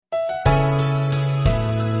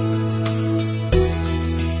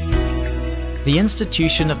The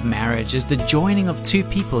institution of marriage is the joining of two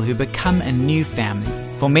people who become a new family.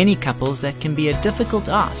 For many couples, that can be a difficult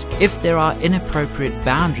ask if there are inappropriate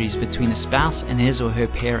boundaries between a spouse and his or her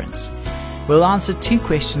parents. We'll answer 2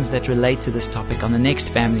 questions that relate to this topic on the next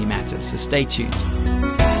Family Matters, so stay tuned.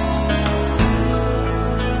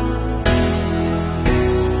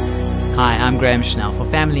 Hi, I'm Graham Schnell for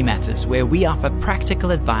Family Matters, where we offer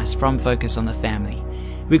practical advice from Focus on the Family.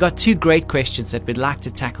 We got 2 great questions that we'd like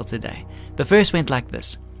to tackle today. The first went like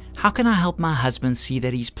this: how can I help my husband see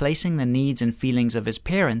that he's placing the needs and feelings of his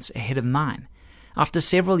parents ahead of mine? After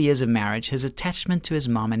several years of marriage, his attachment to his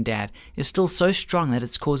mom and dad is still so strong that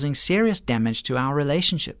it's causing serious damage to our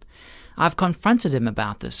relationship. I've confronted him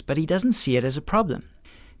about this, but he doesn't see it as a problem.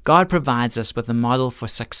 God provides us with a model for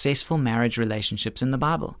successful marriage relationships in the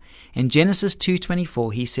Bible. In Genesis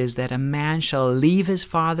 2:24, he says that a man shall leave his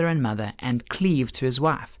father and mother and cleave to his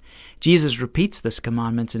wife. Jesus repeats this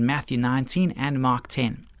commandment in Matthew 19 and Mark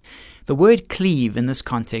 10. The word cleave in this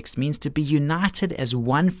context means to be united as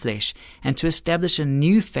one flesh and to establish a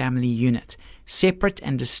new family unit, separate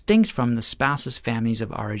and distinct from the spouse's families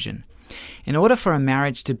of origin. In order for a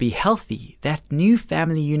marriage to be healthy, that new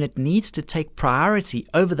family unit needs to take priority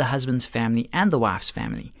over the husband's family and the wife's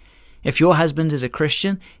family. If your husband is a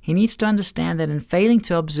Christian, he needs to understand that in failing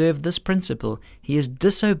to observe this principle, he is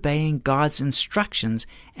disobeying God's instructions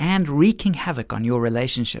and wreaking havoc on your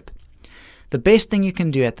relationship. The best thing you can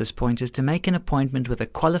do at this point is to make an appointment with a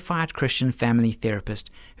qualified Christian family therapist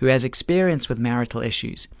who has experience with marital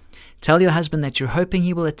issues. Tell your husband that you're hoping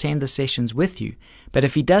he will attend the sessions with you, but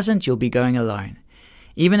if he doesn't, you'll be going alone.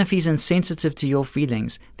 Even if he's insensitive to your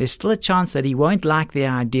feelings, there's still a chance that he won't like the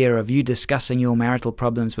idea of you discussing your marital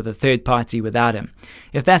problems with a third party without him.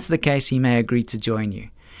 If that's the case, he may agree to join you.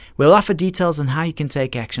 We'll offer details on how you can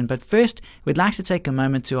take action, but first, we'd like to take a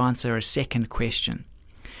moment to answer a second question.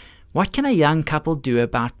 What can a young couple do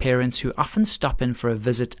about parents who often stop in for a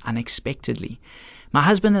visit unexpectedly? My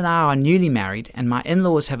husband and I are newly married, and my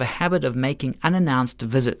in-laws have a habit of making unannounced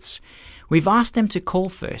visits. We've asked them to call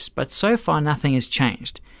first, but so far nothing has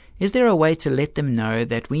changed. Is there a way to let them know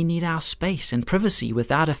that we need our space and privacy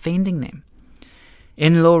without offending them?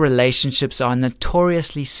 In-law relationships are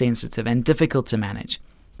notoriously sensitive and difficult to manage.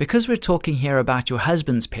 Because we're talking here about your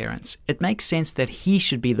husband's parents, it makes sense that he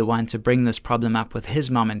should be the one to bring this problem up with his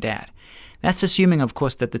mom and dad. That's assuming, of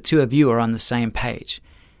course, that the two of you are on the same page.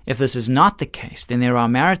 If this is not the case, then there are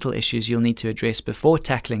marital issues you'll need to address before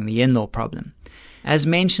tackling the in-law problem. As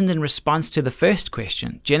mentioned in response to the first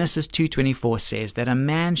question, Genesis 2:24 says that a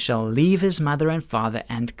man shall leave his mother and father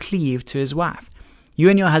and cleave to his wife. You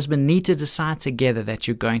and your husband need to decide together that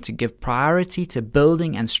you're going to give priority to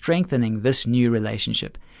building and strengthening this new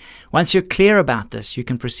relationship. Once you're clear about this, you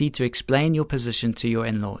can proceed to explain your position to your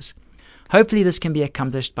in-laws. Hopefully this can be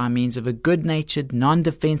accomplished by means of a good-natured,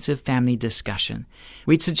 non-defensive family discussion.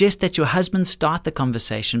 We'd suggest that your husband start the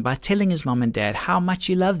conversation by telling his mom and dad how much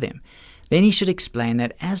you love them. Then he should explain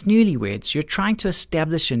that as newlyweds, you're trying to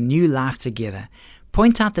establish a new life together.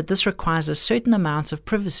 Point out that this requires a certain amount of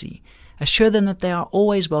privacy. Assure them that they are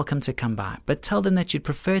always welcome to come by, but tell them that you'd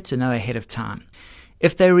prefer to know ahead of time.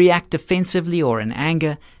 If they react defensively or in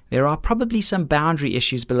anger, there are probably some boundary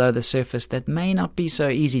issues below the surface that may not be so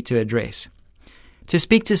easy to address. To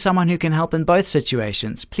speak to someone who can help in both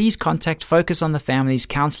situations, please contact Focus on the Family's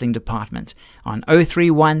Counseling Department on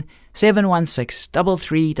 031 716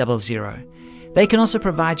 3300. They can also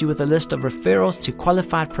provide you with a list of referrals to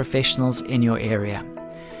qualified professionals in your area.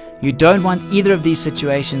 You don't want either of these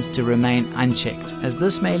situations to remain unchecked, as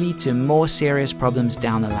this may lead to more serious problems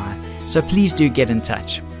down the line, so please do get in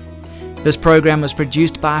touch. This program was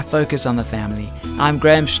produced by Focus on the Family. I'm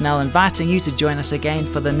Graham Schnell, inviting you to join us again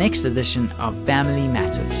for the next edition of Family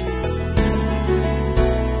Matters.